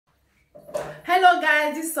Hello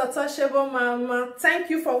guys, this is Untouchable Mama. Thank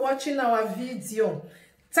you for watching our video.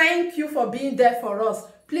 Thank you for being there for us.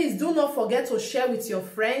 Please do not forget to share with your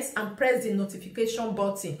friends and press the notification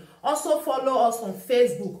button. Also follow us on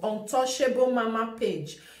Facebook, Untouchable Mama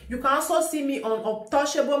page. You can also see me on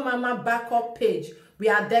Untouchable Mama backup page. We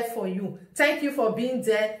are there for you. Thank you for being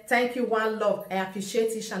there. Thank you, one love. I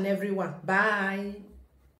appreciate each and everyone. Bye.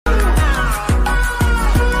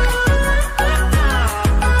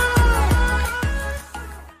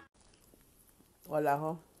 Hola,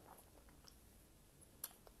 ho.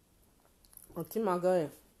 Otimaga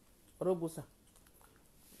Orobosa.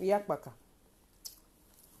 Akpaka.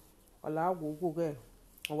 Hola, go.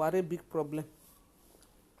 What a big problem.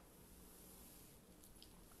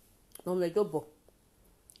 No me jobo.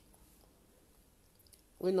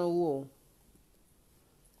 We know who.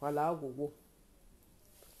 Hola, go.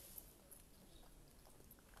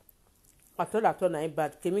 I told that one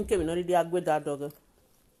bad. Came already agwe that dog.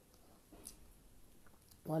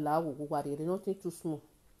 Wala wo worry, nothing too small.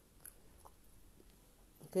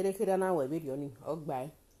 Kere na we video ni ogba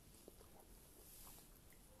e.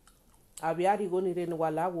 Abi ari go ni re ni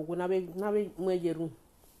wala wo na be mwejeru.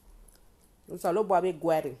 Usalo bo abi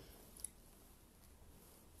gwere.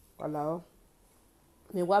 Wala o.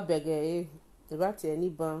 Me wa bege e ba ti eni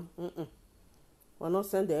ban. Won no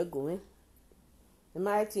send e go me. E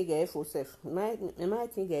ma ti ge for self. E ma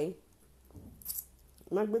ti ge.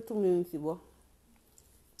 Ma gbe 2 minutes bo.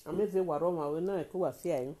 Ameze waroma we na ko wa fi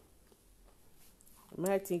ayin.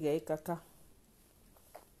 Ma ti ge kaka.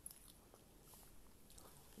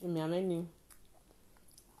 Emi ameni.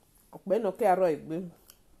 Ope no ke aro igbe.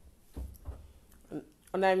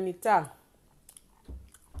 Ona minita.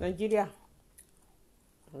 Nigeria.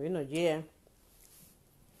 We no je.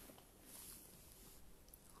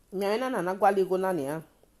 Mi ana na gwali go na ni a.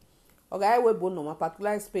 Oga we bo no ma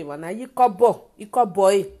particular Spain na yi kobo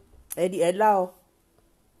e. Edi ela o.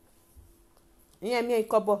 Mi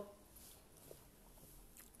ikobo.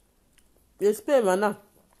 The Spain mana.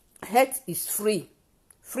 Health is free.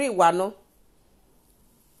 Free wano.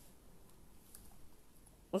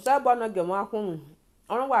 Usaba na gemo akun.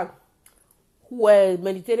 Ono wa we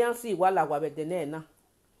Mediterranean Sea wala wa bedene na.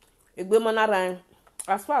 Egbe manara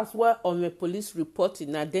as far as where on the police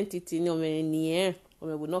reporting identity ni o me ni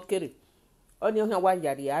o me no kere. Oni o wa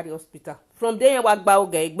yari hospital. From there wa gba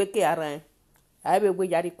oga egbe ke ara Aibe we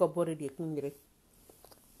yari kobore de kunire.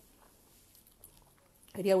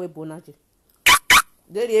 Ria we bonaje.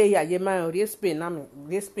 Dere ya ye ma ori Spain na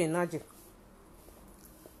me, Spain naje.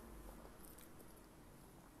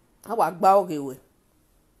 Awa gba oge we.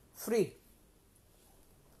 Free.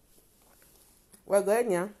 We go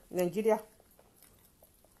enya Nigeria.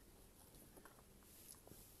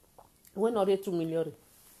 We no re 2 million.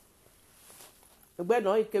 Egbe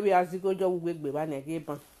no ikewe azigojo wugbe ba na ge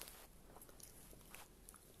ban.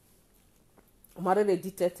 Mare le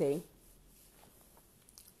ditete.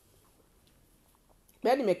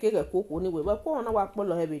 Bẹ́ẹ̀ni me keke koko ni we ba ko na wa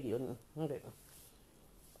polo he video ni. Nde.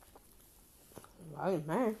 Ai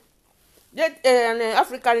man. Je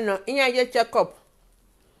Africa ni no inya je check up.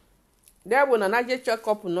 There wo na je check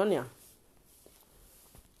up no ni a.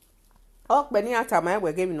 O pe ni ata ma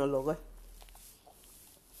we ge mi no logo.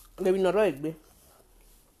 Ge mi no ro egbe.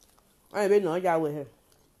 Ai be no ja we he.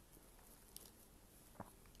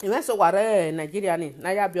 Ime so ware Nigeria ni na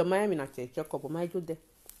ya bi o ma mi na check up ma jude.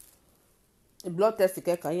 The blood test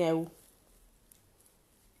ke kan yan wu.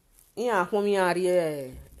 Yan ahun mi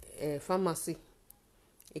ari pharmacy.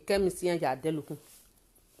 E chemist yan ja delukun.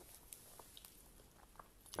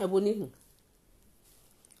 Eboni hu.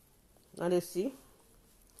 Na dey see.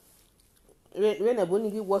 We na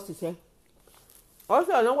boni gi worse se.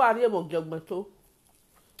 Also no wa ari mo jogbon to.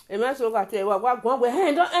 E me so ka te wa gon we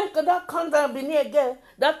hey don't come down be near again.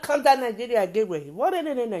 That come down Nigeria again we. What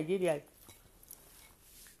in Nigeria?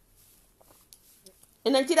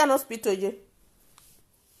 In Nigeria hospital je.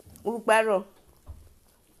 Uruparo.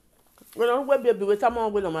 We no we be we tamo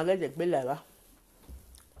we no ma leje gbe lara.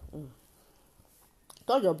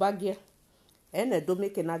 Tojo bagie. Ene do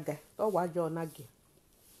make na ga. To wa jo na ge.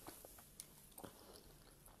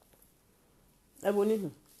 Eboni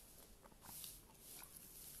hu.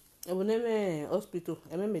 Eboni me hospital,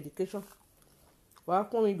 me medication. Wa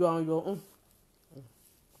kun mi jo an yo.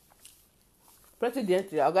 President,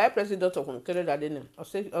 president of Canada then. I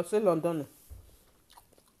say London.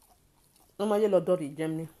 No ma ye London in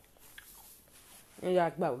Germany. Ya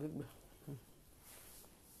gba o gbe.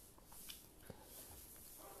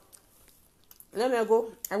 Let me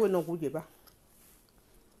go. I will not go jeba.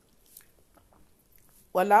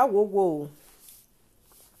 Wala wo.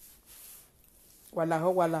 Wala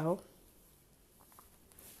ho.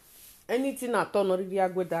 anything at all, not really a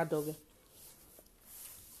good dog.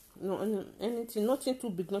 No, anything, nothing too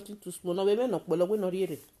big, nothing too small. No, baby, no, but we not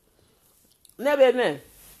eating. Never, man.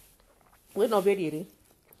 We not very eating.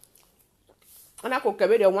 And I could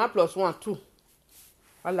carry the 1 + 1 2.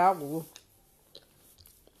 Allow go.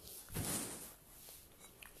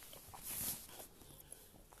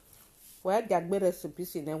 Why get better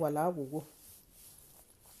recipes in there while I will go?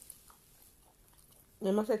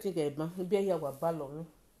 You must take a man, be here with ballon.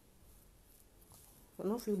 I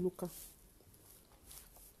don't feel looking.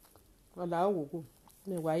 While I will go.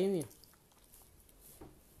 Why in here?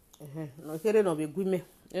 No, here no be good me.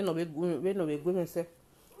 No be good. We no be good me say.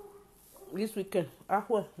 This weekend,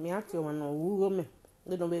 me ask you one who me.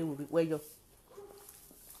 They don't be where you.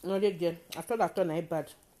 No, they get. I thought I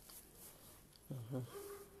bad.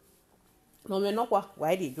 No, me no kwa.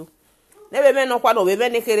 Why did you? Never me no kwa no be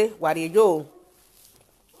me kere. Why did you?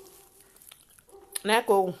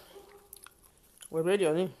 Neko. We're ready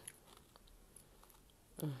on it.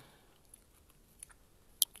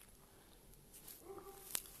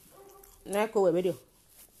 Neko, we're ready.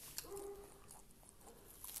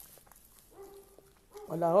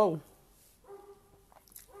 Hola, oh.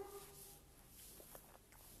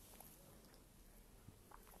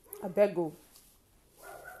 I beg you.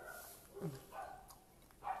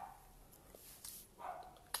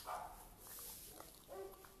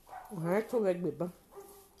 I told like baby.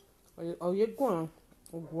 Oh, you go on.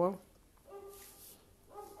 Oh, go on.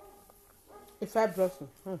 If I brush him,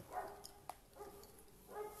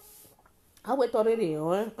 I wait already,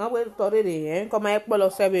 I wait already, come my apple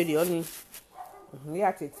of 70 only.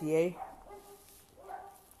 Yeah, it's here.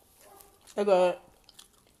 I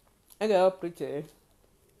got pretty.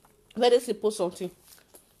 Very simple something.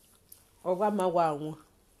 Over my wow.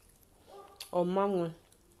 Or man.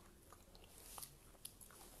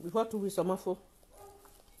 Before 2 weeks, I'm full.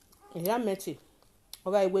 Yeah, met it.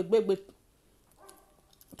 Okay, wait.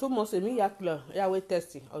 2 months in me, yeah, we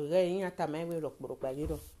testing. Or in at time, I will look by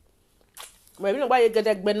you. Maybe nobody get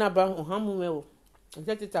that benaba or hamu.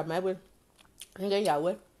 Get it at my way. And then, yeah,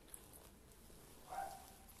 well.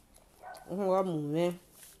 Oh, man.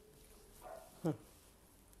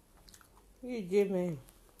 You gave me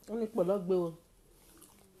only for luck bill.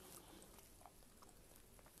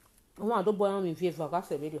 I want to boy on me if I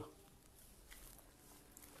got a video.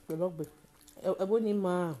 The luck bill. I won't need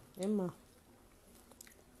my Emma.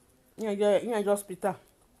 Yeah, just Peter.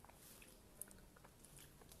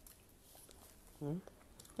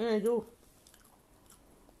 Yeah, do.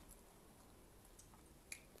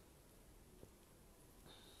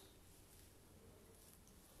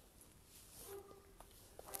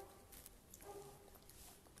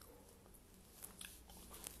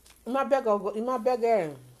 My bag,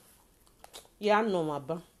 yeah, no, my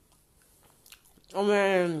ba. Oh,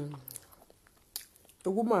 man, the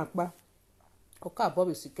woman, ba. Okay,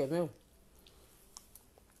 Bobby, sick,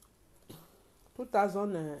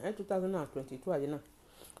 2022, I didn't know.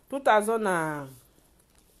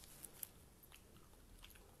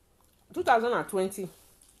 2020.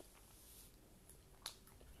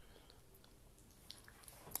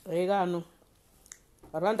 Regano.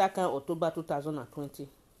 Around that kind October 2020.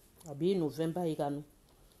 I'll be in November, Igano.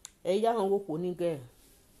 Eya hango koni girl.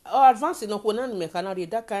 Oh, advance no kona ni mekanari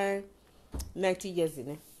that kind 90 years in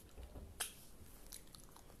it.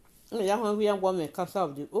 Yeah, when we are woman cancer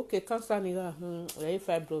of the okay, cancer ni ga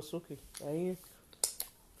fibrosis okay.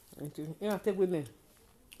 Yeah, take with me.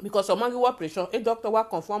 Because some man go pressure, a doctor will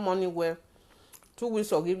confirm money well 2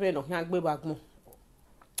 weeks or given no can gbe back mo.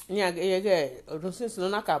 Ni age since no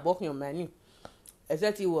na ka work your money.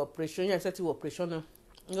 Except you operation, except you operation.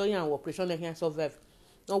 No yan operation na can survive.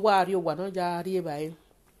 No worry, you no jari by.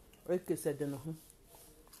 Okay, said no.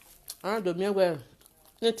 And the me well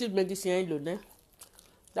native medicine lo ne.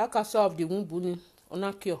 That can solve the wound bunny on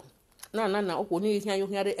a cure. Na okoni here you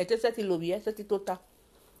hear it set it lobby, set it total.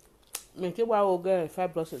 Make it wow girl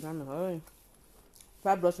fibrosis na no.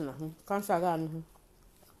 Fibrosis na cancer ga no.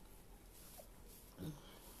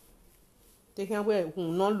 Take away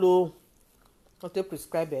no low. Not to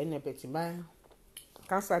prescribe any betty by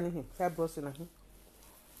cancer ni fibrosis na.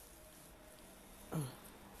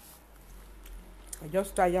 I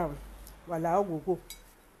just try out while I go.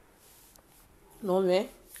 No me.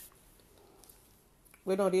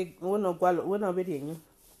 We not ready.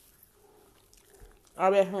 I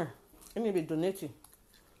be any be donating.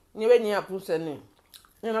 You when you approve sending.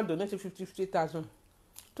 You not donate 50,000.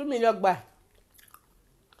 2 million buy.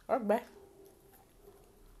 What buy?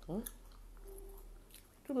 2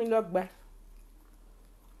 million buy.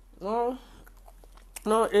 No,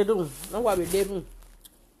 it don't. No, what we do.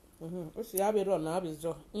 O si abe ro na abe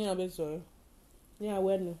zo. Ni abe zo. Ni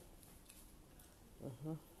awe ni.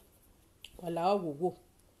 Wala ogogo.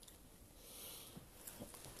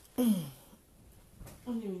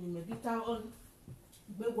 Oni mi medita on.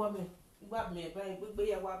 Gbe wo me. Gba me ba gbe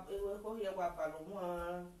ya wa ko ya wa ba lo mo.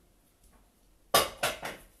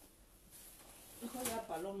 Ko ya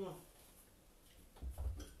ba lo mo.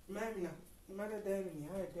 Mamina, mother there me,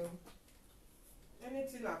 I do.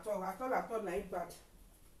 Anything at all, like that.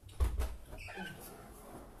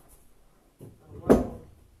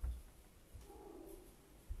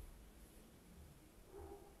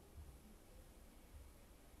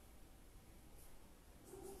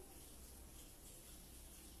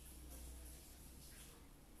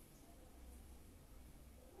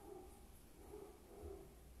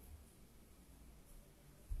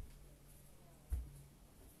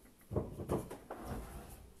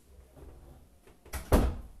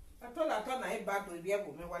 Atọ na ịba do bi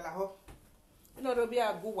ego me wala ho. Ino do bi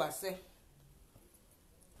agu wase.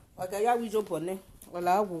 Oga ya wijo bone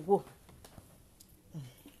wala agwugwo.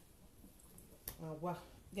 Agwa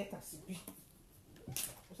get asibi.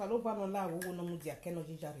 Osalo ba no la agwugwo no mu dia keno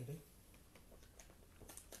jijare re.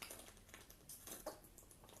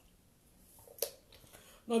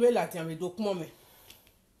 No be la ti am do kumo me.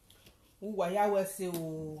 Uwa ya wese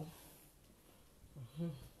o.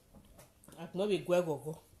 Akmo be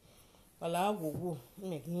gwegogo. Wala agwugwo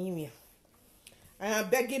me gimi. I am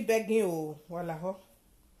begging o wala ho.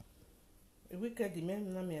 E wicked the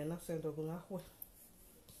men na me na send ogun ahwe.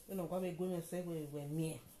 You know what we go and say we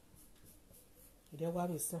me. There wa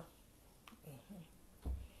be so.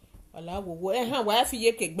 Wala agwugwo wa fi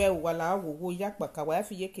ye kegbe o wala agwugwo Akpaka wa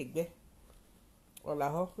fi ye kegbe. Wala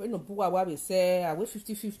ho we no bu wa be say awe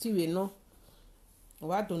 50-50 we no.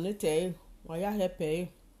 Wa donate wa ya help e.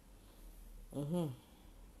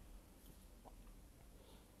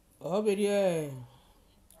 Oh be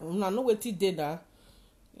una no weti dey da.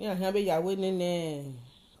 Ya ha be yawe nene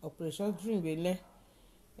operation dream be ne.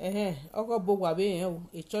 Oko bo wa be yen o.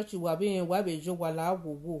 E church wa be yen wa be jo wala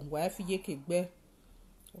agwugwo wa fi ye kegbe.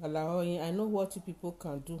 Wala ho I know what people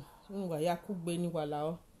can do. Wa ya kugbe ni wala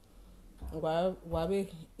ho. Wa be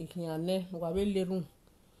ihiane wa be lerun.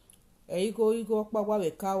 Igo pa wa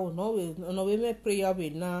be ka o no we me prayer be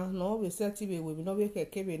na no we set be we no we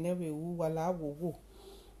keke be ne we wu wala agwugwo.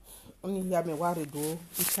 Oni ya me wa re do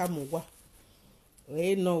ikamu wa.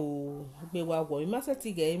 No be wa wo. Ma set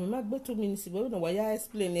ge me ma gbe 2 minutes be no wa ya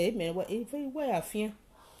explain e me wa e very wa afia.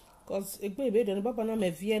 Cause egbe be do baba na me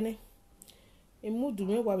vie ne. E mudu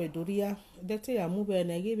me wa be do ria. De te ya mu be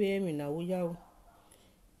na ge be me na wo ya o.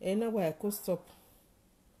 E na wa ko stop.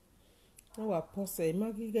 Na wa pause e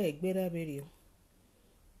ma gi ge egbera be ri o.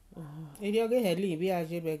 E ri oge heli bi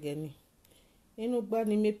aje be ge ni. Inu gba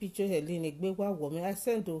ni me picture heli ni gbe wa wo me I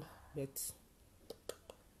send o but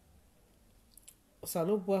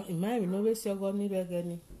Salobwa imai no we se go ni be ge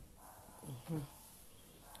ni.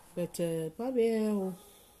 But pa be o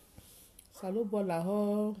Salobwa la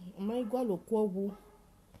ho mai gwa lo ko wu.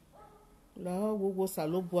 La ho wo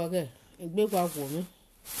Salobwa ge egbe wa wo mi.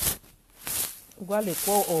 Gwa le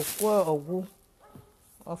ko owu.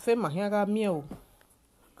 O fe ma hin ga mi o.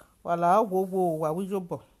 Wala wo wa wi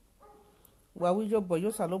jobo. Wa wi jobo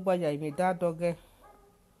yo Salobwa ya imi da doge.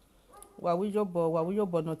 Wa wi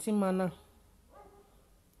jobo no ti mana.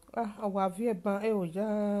 Wa vie ban o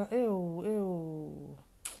ja o.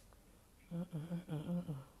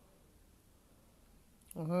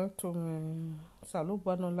 To me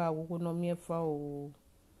Salobwa no la wo no mi fa o.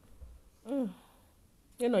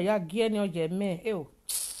 You know ya gie ni oje me o.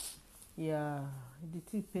 Ya di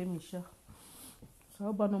ti pe mi sha.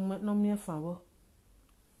 Salobwa no mi fa wo.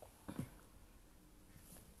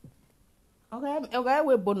 Okay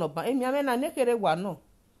we bono ba emi amena nekere wa no.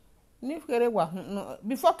 Nekere wa no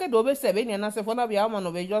before ke do be se be ni na se for na be am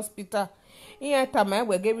no be hospital. Iyan time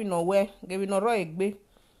we give no ro egbe.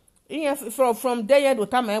 Iyan from there do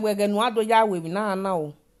time we ge no ado ya we na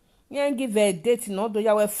o. Iyan give a date no do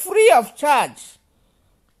ya we free of charge.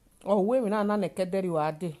 Oh we na nekederi wa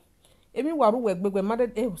ade. Emi waru we gbegbe ma de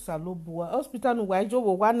Salobwa hospital no wa jo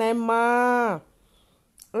wo wa na ma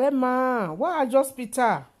wa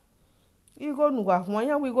hospital. Igo nuwa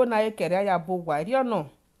hwanya we go na ekere ya bo wa ri ono.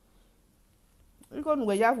 Igo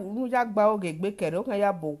nuwe ya gba oge gbe kere o kan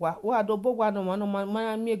ya bo wa do bo wa no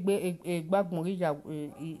ma mi egbagbon ri ya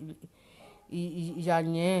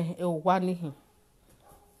yen e o wa nihin.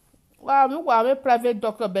 Wa me private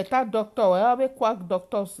doctor better doctor wa be quack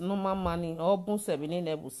doctors no money or bun 7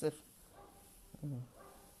 level self.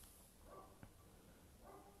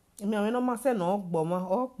 Mi ame no ma se no gbo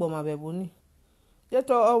ma be bo ni. Get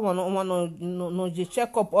all one no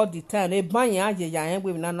check up all the time. A banya ya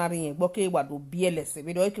with nanari, boke what do BLS,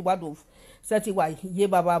 video what do set it why ye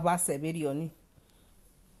baba video ni.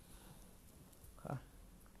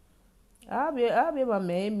 Abi ma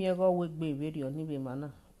me go with video ni be mana.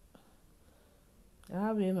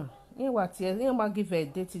 Abi ma. You what here? You ma give a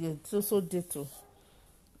date so date.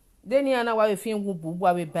 Then you know why you feel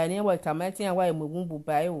wubu we buy near what tamati and why we wumbu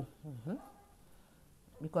buy you.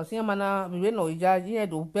 Because mana we no ija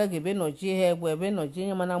do beg be no je he we no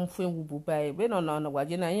je mana mfu wubu buy we no no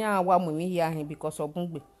waje na ya wa mu mi here hin because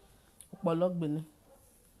obungbe opologbe ni.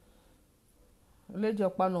 Lejo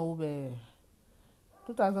pa no be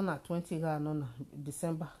 2020 ga no na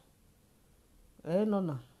December. No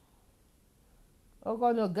na.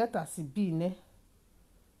 Ogo no get as be ne.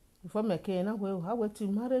 Before me ke na we ha we ti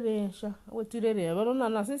marere sha we ti rere but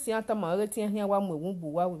na since ata ma we ti here wa mu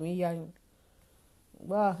wubu wa we mi ya hin.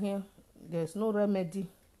 Well, here there's no remedy.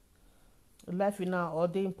 Life now all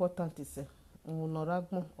the important is no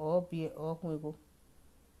or be or go.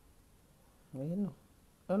 You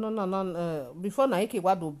know. No. Before na iki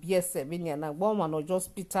wa do BS be na one no just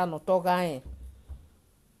hospital no toga eh.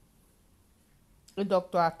 The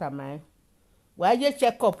doctor atama. Why you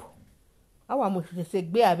check up? Awa mo se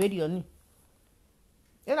gbe aberi oni.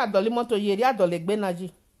 E na doli moto yeri adole gbe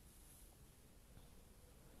naji.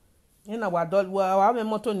 Ina wa me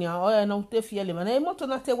moto ni o na te fiele mana e moto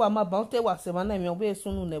na te wa ma ba te wa se mana mi obe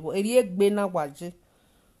sunu nebo eri egbe na waje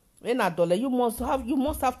ina dole you must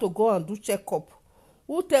have to go and do check up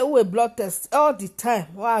who tell a blood test all the time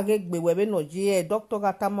wa gegbe we be no je doctor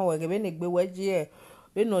gata ma we be ne gbe we je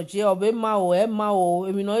be no je obe ma o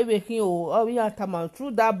emi no ebe kin o bi ata ma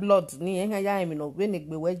through that blood ni e ya emi no be ne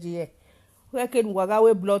gbe we je we ken waga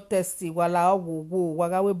we blood test wala owo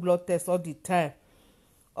waga we blood test all the time.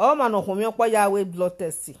 Oh man no homi okpa ya we blood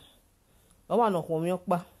test. Oh man no homi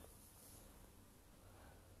okpa.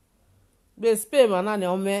 Be spay man na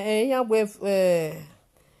o me ya we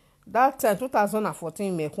that time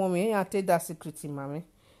 2014 me homi ya take that secret mama.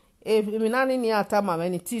 Mi nani ni ata mama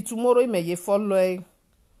ni ti tomorrow me ye follow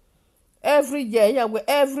every year ya we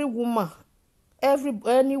every woman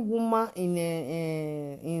any woman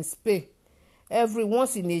in Spain every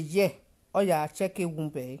once in a year oh ya check a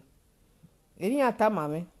wombe. Any ata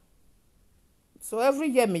mame. So every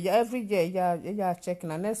year ya check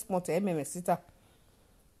na next month me sita.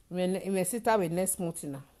 Me sita with next month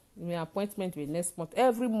na. Me appointment with next month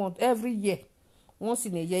every month every year. Once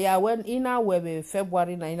in a year ya when in our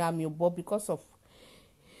February na ina mi obo because of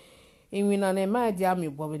in we na my dia mi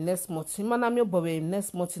obo next month. Mana mi obo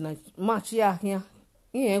next month na March ya here.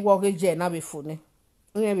 In go ge na be phone.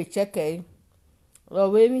 In be check eh.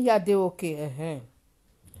 Lo we mi ya dey okay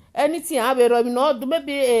anything I be no do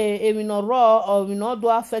maybe we no raw or we no do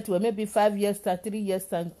affect we maybe 5 years to 3 years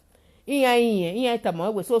time in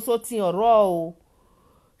time we so thing or raw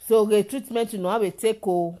so the treatment you know we take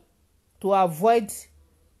to avoid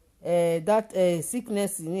that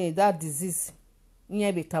sickness that disease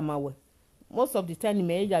in be tamawe most of the time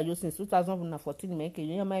me ya use since 2014 me ke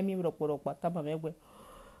you my me roporopa tama me we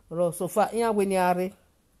raw so far in we ni are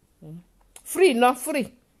free not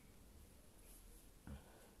free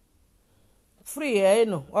free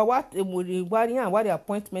no or what what the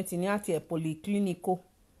appointment in at a polyclinico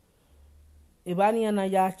ebani na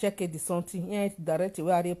ya check the something here direct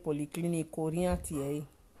we are polyclinico riati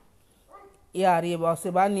ya are ba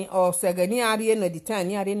se bani o segani are no the time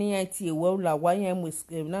ni are ni ati e we la wa yan mu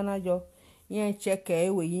na jo yan check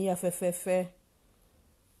we yin ya fefefe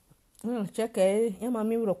check ya ma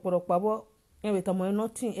mi roporopa bo yan be tamo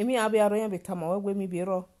nothing emi abi aro yan be tamo we mi bi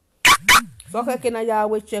ro so ke na ya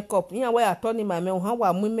we check up yan we attorney ma me han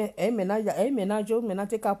wa mu me na jo me na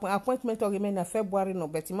take appointment or me na February no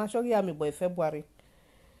but ma sure ya me boy February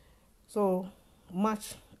so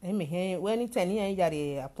March he when it any yan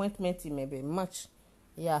ya appointment me be March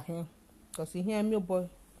ya he cause here me boy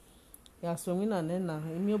ya so mi na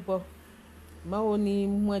me boy ma oni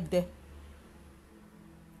mwede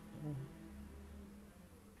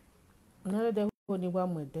na de oni wa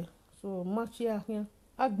mwede so March ya he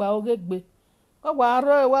agba ogegbe wa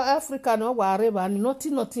aro wa Africa no wa are ba ni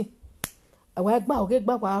nothing wa agba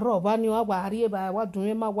ogegba wa aro ba ni wa are ba wa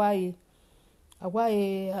dun ma wa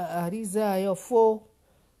ariza yo fo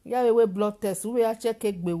ya we blood test we a check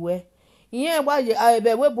egbe we yen wa ye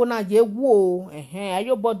be we bo na je wo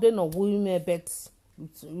ayo body no wo me bet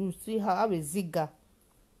you see how a ziga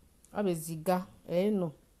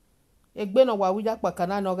no egbe no wa wi Akpaka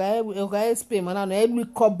na no ga Spain mana no elu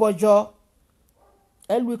kobojo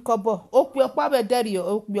okpi opa be deri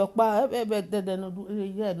okpi opa be dede no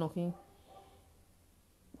ye no kin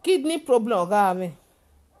kidney problem oga me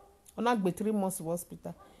Ona gbe 3 months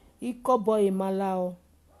hospital. Ikobo emalao.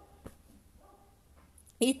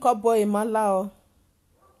 Ikobo emalao.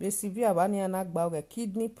 Be severe bani anagba oge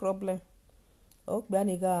kidney problem. O gbe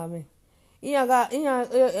aniga ame.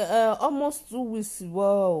 Almost 2 weeks.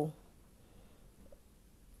 Wow.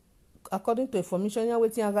 According to information, you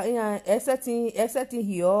waiting setting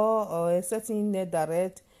here or setting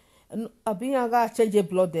direct. Abi change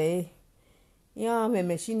blood there. Ya me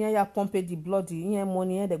machine ya pump the blood. Ya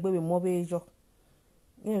money the baby more bejo.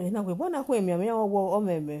 Ya na we bona ko emi o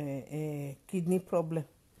me kidney problem.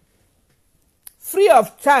 Free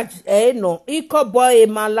of charge no. Ikobo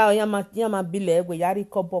emala ya ma bile egwe yari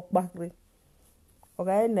kobo pakre.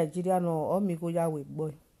 Oga Nigeria no o mi go ya we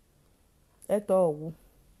boy. Eto owu.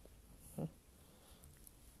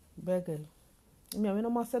 Bege. Mi no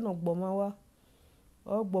ma se no gboma wa.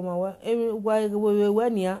 O gboma wa. We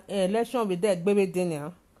nia election be there gbebe din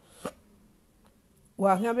ya.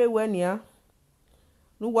 Wa hia be we nia.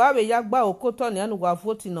 Nu wa be ya gba okoto ni anu wa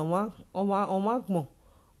vote no ma o ma gbon.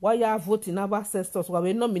 Wa ya vote na ba ancestors wa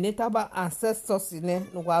be nominate ba ancestors ne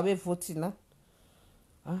nu wa be vote na.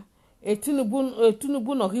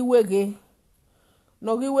 Etunubu no hiwege.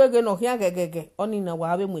 No hiwege no hia gegege. Oni na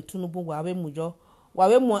wa be mu etunubu wa be mujo.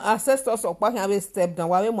 Wawe mo ancestors okpa kan be step down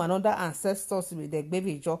wawe mo another ancestors be de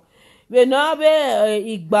gbebe jo we na be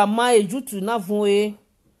igba ma ejutu na fun e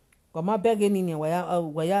ko ma bege ni ni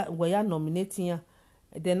waya nominating ya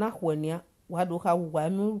de na hwania wa do ka wa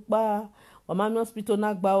mi pa wa ma mi hospital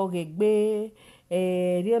na gba oge gbe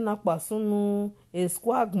ri na pasunu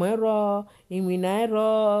esku agbonro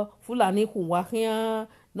iminaro fulani ku wa hian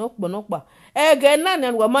nokpa ege na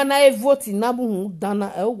ni wa ma na vote na bu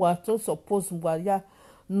dana e wa to suppose wa ya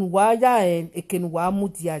nuwa ya ekenu wa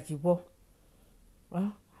mudi ajibo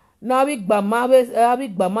na bi gba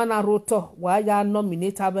ma na roto wa ya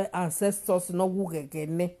nominate abe ancestors no wu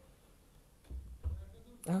gegene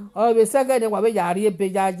o be sege ni wa be ya ri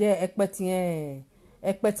ebe ya je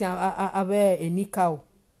ekpeti abe enika o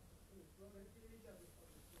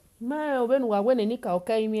ma o be nu wa we enika o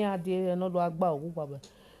kai mi ade no do agba owu baba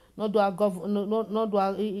no do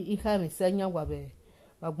ihe mi senya wa be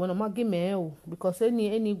agbona ma gime o because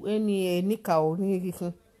any nika o ni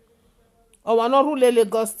gikin o wa no rule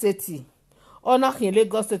Lagos state o na kin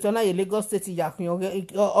Lagos state o na ye Lagos state ya kin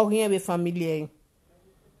o kin be family e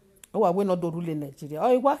o wa we no do rule Nigeria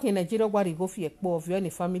o wa kin Nigeria wa ri go fi epo of any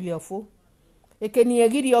family of o eke ni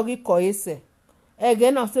egiri o gi ko ese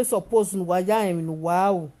ege na say suppose nu wa ya em nu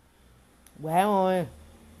wa o wa on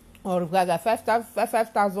or gaga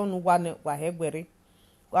 5,000 wa hegbere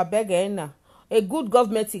wa bege na a good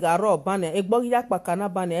government ga ro bane egbo ya Akpaka na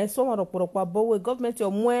bane so won roporopo bowe government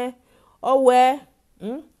o mwe owe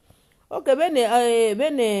okay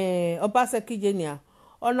bene Obaseki jenia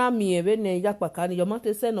ona mi e bene ya Akpaka ni yo ma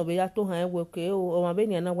te se no be ya to han ewe ke o ma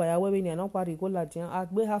bene na wa ya we bene na pari go la dian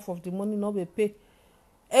agbe half of the money no be pay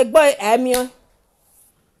egbo emio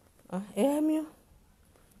emio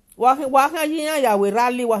wa kan yin ya we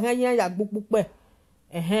rally wa kan yin ya gbupupe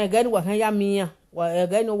gani wa kan ya miyan wa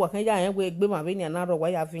gani wa kan ya yen we gbe ma be ni na ro wa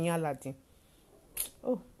ya fi yan latin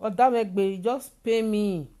oda me gbe just pay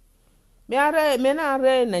me na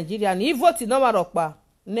re Nigeria ni vote no ma ro pa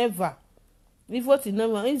never we vote no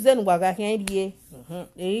ma izen wa ga kan rie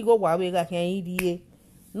e go wa we ga kan rie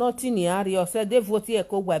nothing ni ari o se de vote e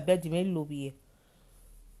ko gba bed me lo bi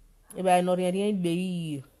e ba no rie le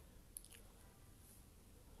yi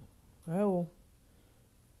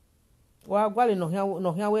wa gwale no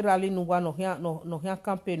hia we rally nu wa no hia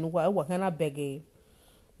campaign nu wa kana bega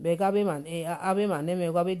be man abe man me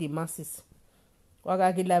wa be the masses wa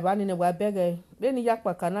ga gi live ani ne wa bege be ni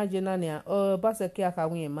Akpaka na je na ne Obaseki aka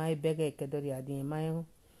wi ma bege kedori adi ma ho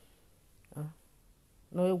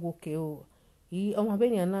no e wo ke o yi o ma be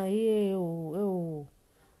ni na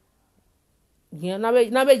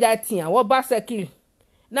na be ja tian Obaseki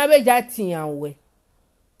na be ja tian we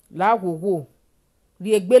la gogo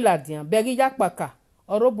ri egbe ladian begi Akpaka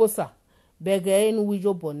Orobosa bege enu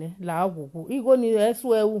wijo bone la gogo igo ni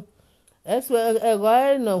esu ego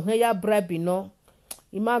no he ya bribe no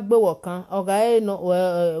ima gbe wo kan oga no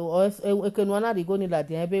ekenu na ri go ni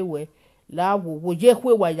ladian ebe we la gogo je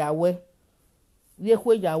kwe wa yawe ye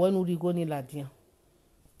kwe yawe nu ri go ni ladian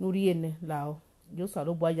nu ri ene la o jo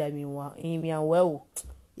saro bo ya mi we o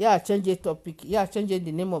yeah change topic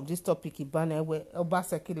the name of this topic ibana we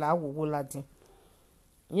Obaseki la gogo ladian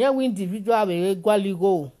yen we individual be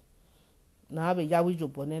gwaligo na be ya wijo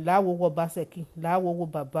bone la wo Obaseki la wo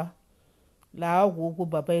baba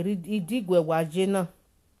idigwe wa je na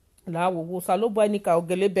la wo salobo ni ka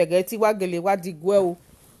ogele bege ti wa gele wa digwe o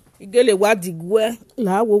igele wa digwe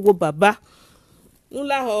la wo baba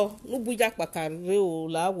nula ho nubuja Akpaka re o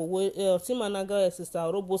la wo simanaga sister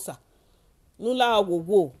Orobosa nula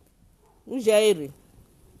wo uje ere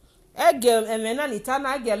ege emena ni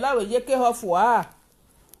tana ege lawe yeke ho fu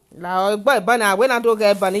la egba iba na we na do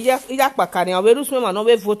ga iba ni ya Akpaka ni we rusme ma no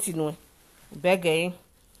we vote no bege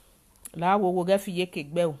la wo ga fi yeke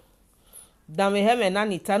gbe o dan me hemena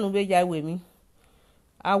ni tanu be ya we mi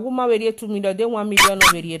awu ma we 2 million de 1 million no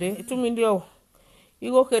we re 2 million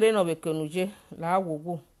igo kere no be kenuje la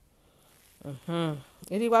wo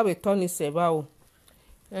eri wa be toni seba o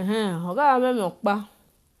oga me me pa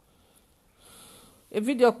a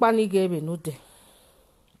video pa ni ge be no de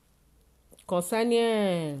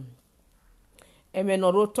concerning eme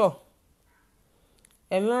no roto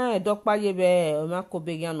eme edokpa ye be o ma ko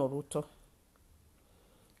be yan no roto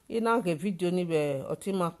ina ge video ni be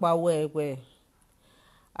oti ma pa we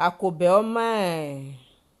akobe o ma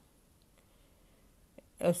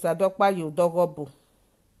esadokpa yo dogobo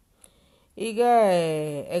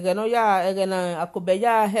ige no ya ege na akobe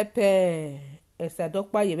ya hepe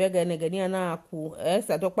esadokpa ye be ne gani na aku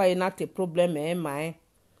esadokpa ye na te problem mai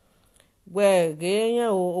we ge yan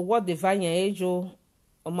o what the vanya ejo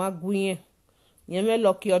o ma guyen yen me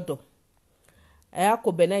loki odo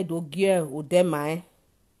akobe na do gie o de mai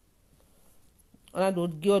ona do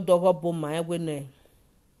gie dogobo mai we ne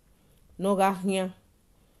no ga hia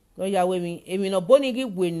no ya we mi emi no boni gi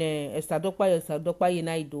gwe ne esadokpa ye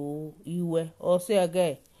na ido iwe o se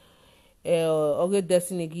age oge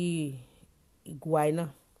destiny gi iguaina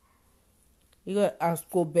igo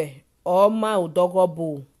askobe o ma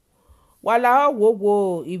odogobo wala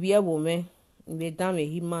wo ibi ewo me ibe dame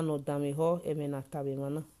hima no dame ho eme na tabe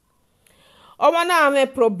mana o mana ame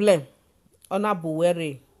problem ona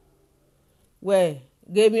buwere we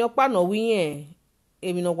ge mi opa no wiyen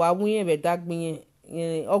emi no wa wiyen be dagbin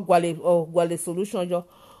ogwale solution jo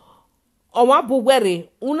o ma buwere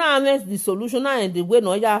una ame the solution na the way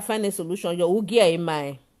no ya find a solution jo ugi e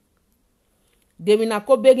mai de mi na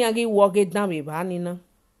ko be gi wo ge dame ba ni na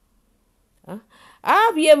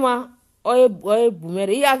bie ma oye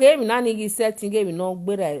bumere ya ge mi na ni gi setting ge mi no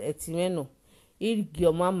gbera etimeno igi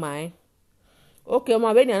o ma mai okay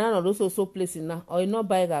ma be ni na no so place na o no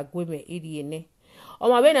buy ga gwe me iri ene o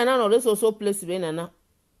ma be na no so place be na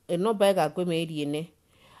e no buy ga gwe me iri ene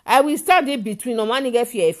I will start it between no man get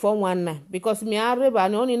fear 419 because me areba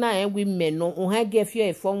no ni na we men no o ha get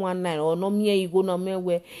fear 419 or no me igo no me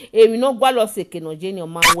we e mi no gwa lo seke no je ni o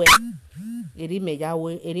ma we eri me ya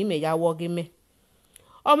wo gi me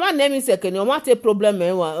o ma na mi seke ni o ma te problem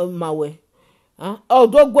me ma we o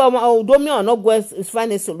do gwa o do me no gwa is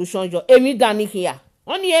find a solution jo emi dan ni here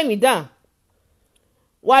oni emi dan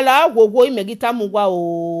wala gogo imegita mu gwa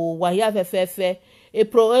o wa ya fefefe e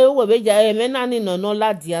pro we be ja e mena ni no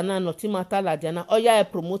la diana no timata la diana oya e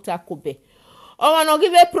promoter kobe o wa no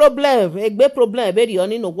give a problem egbe problem be ri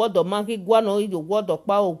oni no wodo ma ki gwa no ido wodo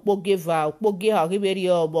pa okpoge ha give ri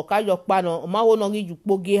o bo ka yo pa no ma wo no gi ju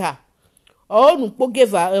poge ha o nu poge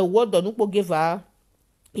va wodo nu poge va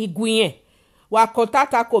iguyen wa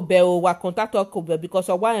contact kobe o wa contact kobe because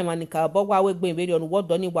o wa e manika bo wa we gbe be ri onu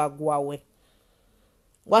wodo ni wa gwa we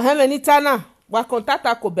wa heme ni tana wa contact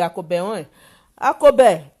akobe on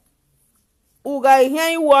akobe uga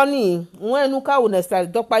ihe iwo ni wenu ka una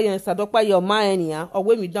sadokpa ye ma enia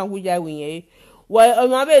ogwe mi dan wuya wiyen we o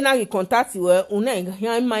ma be na ki contact we una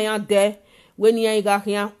ihe ma ya de we ni ya ga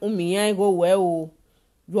hia umi ya go we o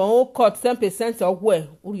yo cut 10% ogwe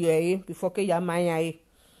uri ye before ke ya ma ya e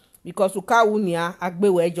because uka unia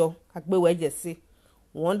agbewe jesi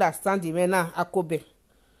we understand the na akobe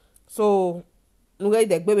so nuga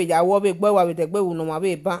de gbe ya wo be gbe wa be de gbe wu no ma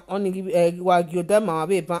be ba oni gi wa gi o de ma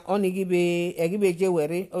be ba oni gi be je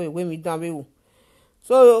were o we mi dan be wu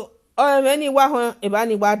so o me ni wa ho e ba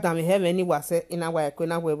ni wa dan me he me ni wa se ina wa e ko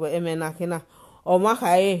na we e me na kina o ma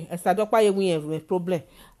ka e sadokpa ye wu yen problem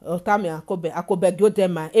o ta me akobe gi o de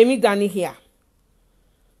ma emi dan ni here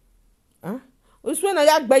uswe na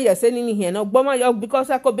ya gbe ye se ni here no gbo ma yo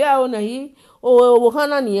because akobe a o na yi o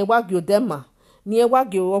hana ni e wa gi o de ma ni e wa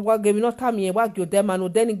ge mi no ta mi e wa ge de ma no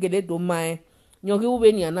de ni gele do ma nyogi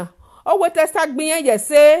ube ni ana o we te sta gbin ye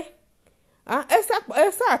se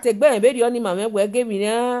esa te gbe be ri oni ma me we ge mi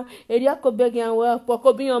na eri akobe gan we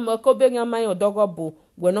poko bi on ko be gan ma yo dogo bo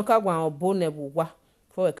we no ka gwa bo ne bu wa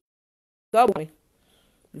for we go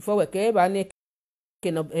before we ke ba ni ke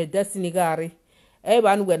no destiny gari e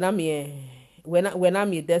ba nu we na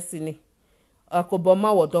mi destiny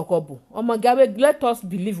akoboma wo dogobo o ma gabe let us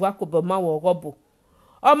believe akoboma wo gobo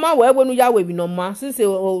o ma we wenu ya we bi no ma since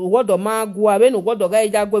wodo ma gwa be no wodo ga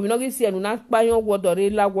ja gwa mi no gi si enu na pa yon wodo re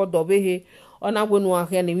la wodo be he ona gwenu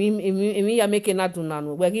ahia ni emi ya make na do na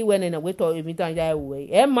no we gi we na we to emi dan ya we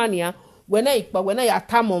e man ya we na ipa we na ya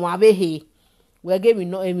tamo ma be he we ge mi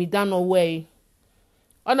no emi dan no we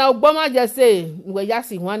ona ogboma je say we ya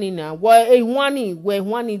si hwani na we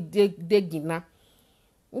hwani de gina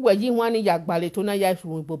we ji hwani ya gbale to na ya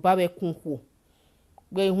fu bo ba be kunku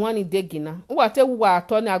we hwani de gina wa te wa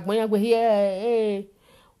ato na agbon ya we here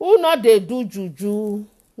who not dey do juju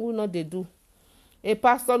who not dey do a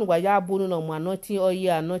pastor wa ya bunu no ma noti oyi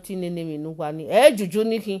anoti nene mi nu wa ni juju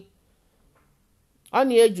niki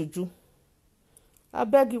oni juju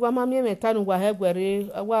abeg wa ma mi meta nu wa hegwere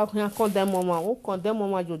wa kan condemn mama o condemn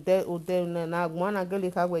mama jo de o de na agbon na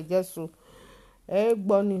gele ka we jesu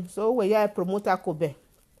gbo ni so we ya promoter ko be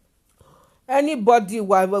anybody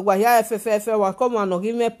wa ya fefe wa come on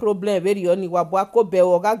give me problem very oni wa bo ko be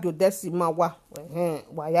o ga jo desi ma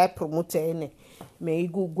wa ya promoter ene me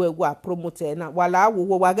igugwe wa promoter na wala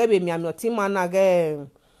awo wa ga be mi ami oti ma na ge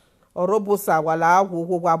Orobosa wala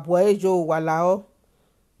awo wa bo ejo wala o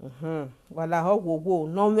wala ho wo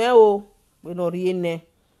no me o we no ri ene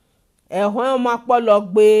ho ma polo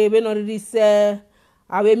gbe we no ri se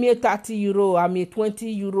awe mi 30 euro ami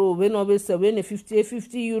 20 euro we no be se we ne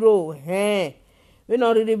 50 euro we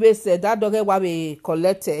no really be se that dog wa be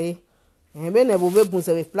collect we ne bo be bun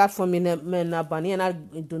se platform na bani na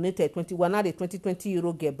donated 21 na the 20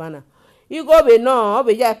 euro get bana you go be no o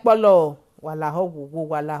be ya polo wala ho wo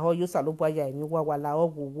wala ho yo salobo ya emi wa wala ho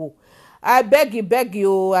wo I beg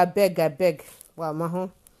you I beg wa ma ho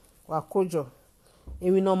wa kojo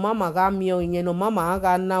emi no mama ga mi o yen no mama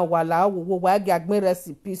ga na wala wo wa ga gbin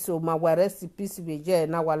recipe so ma wa recipe be je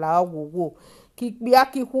na wala wo ki pi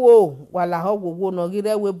akiku o wala wo no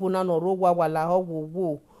gire we bu na no ro wa wala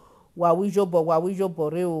wo wa wijobo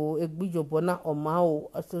re o egbijobo na o ma o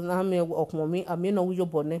so na me okmo mi ami no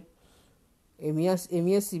wijobo ne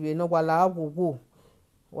emi esibe no wala wo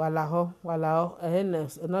wala ho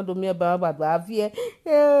na do mi ba vie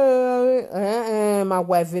ma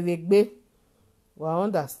wa vegbe wa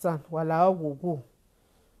understand wala wo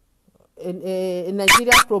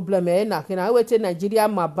Nigeria problem na kina wete Nigeria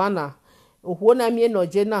mabana owo na mi no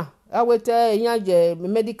je na awete yan je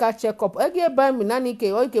medical check up ege ba mi na ni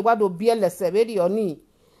ke o ke wa do biele severi oni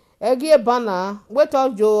ege bana wete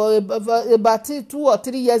jo about 2 or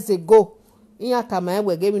 3 years ago iya tama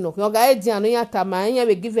we ge mi no ko ga edi anu iya tama iya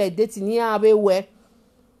we give a date ni ya be we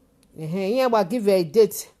iya wa give a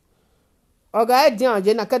date oga edi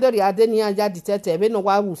anje na kedori ade ni anja ditete be no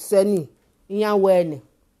wa useni iya we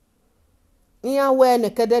ne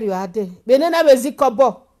kedori ade be na be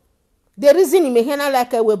zikobo the reason me hena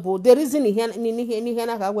like webo the reason ni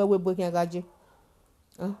hena ka webo kan gaje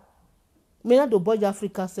me na do boy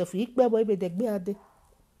Africa self ikpe boy be de gbe ade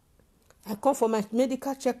I come for my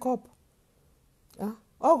medical check up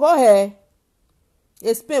ogo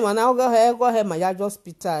he Spain man ogo he my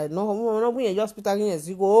hospital no we hospital yin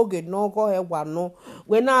zigo oge no go he wa no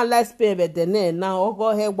we na like Spain be de na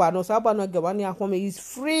ogo he wa no saba no ge wa ni ahome is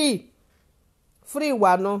free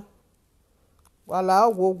wa no wala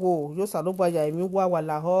wo yo salobo ya emi wa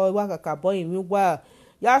wala ho wa kaka bo emi wa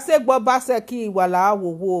ya se gbo ba se ki wala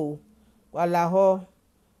wo wala ho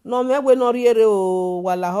no me we no riere o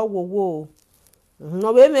wala ho wo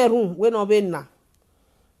no be merun we no be na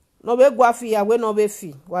no be gwafi ya we no be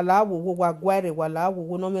fi wala wo wa gware wala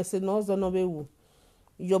wo no me se no zo no be wo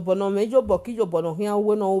ijobo no me ijobo ki ijobo no hian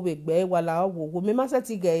we no be gbe wala wo me ma se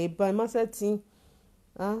ti ge ba ma se ti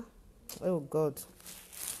oh god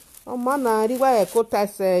o mana ri wa e ko ta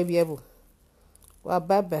se bi e bo wa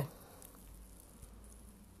baba